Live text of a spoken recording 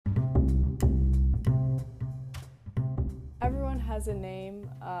has a name,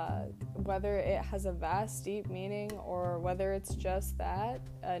 whether it has a vast, deep meaning or whether it's just that,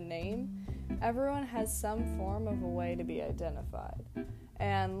 a name, everyone has some form of a way to be identified.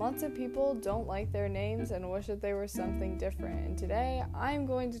 And lots of people don't like their names and wish that they were something different. And today, I'm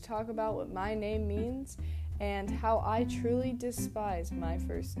going to talk about what my name means and how I truly despise my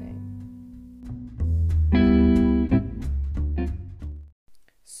first name.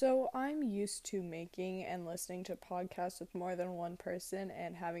 So I'm used to making and listening to podcasts with more than one person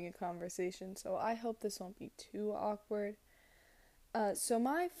and having a conversation, so I hope this won't be too awkward. So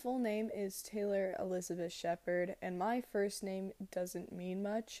my full name is Taylor Elizabeth Shepard, and my first name doesn't mean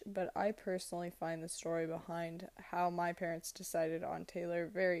much, but I personally find the story behind how my parents decided on Taylor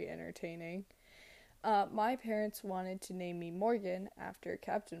very entertaining. My parents wanted to name me Morgan after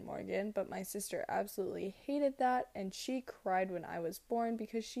Captain Morgan, but my sister absolutely hated that, and she cried when I was born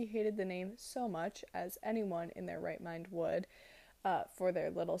because she hated the name so much, as anyone in their right mind would, for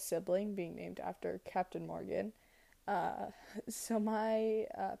their little sibling being named after Captain Morgan. So my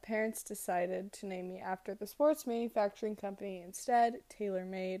parents decided to name me after the sports manufacturing company instead,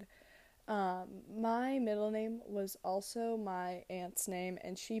 TaylorMade. My middle name was also my aunt's name,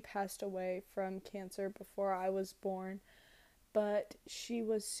 and she passed away from cancer before I was born, but she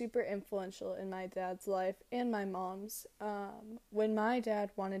was super influential in my dad's life and my mom's. When my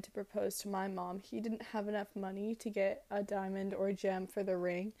dad wanted to propose to my mom, he didn't have enough money to get a diamond or gem for the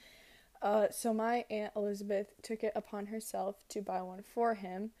ring. So my Aunt Elizabeth took it upon herself to buy one for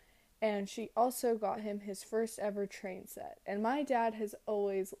him, and she also got him his first ever train set. And my dad has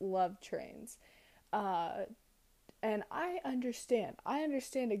always loved trains. And I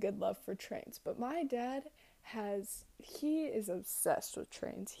understand a good love for trains, but my dad he is obsessed with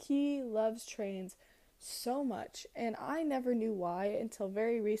trains. He loves trains so much, and I never knew why until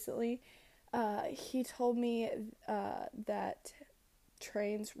very recently. He told me that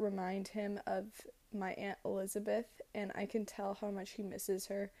trains remind him of my Aunt Elizabeth, and I can tell how much he misses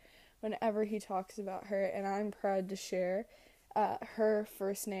her whenever he talks about her, and I'm proud to share her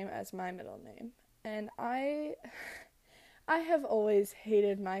first name as my middle name. And I have always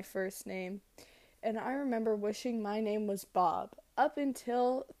hated my first name, and I remember wishing my name was Bob up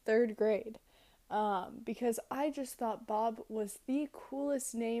until 3rd grade, because I just thought Bob was the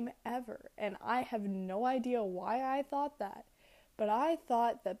coolest name ever, and I have no idea why I thought that. But I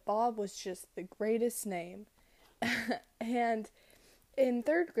thought that Bob was just the greatest name. And in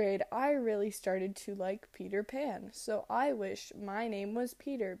 3rd grade, I really started to like Peter Pan. So I wished my name was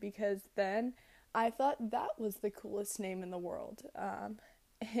Peter, because then I thought that was the coolest name in the world.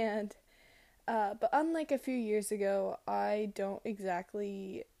 But unlike a few years ago, I don't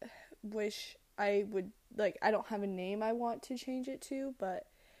exactly wish I would, I don't have a name I want to change it to, but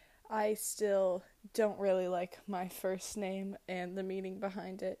I still don't really like my first name and the meaning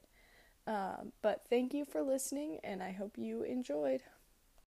behind it. But thank you for listening, and I hope you enjoyed.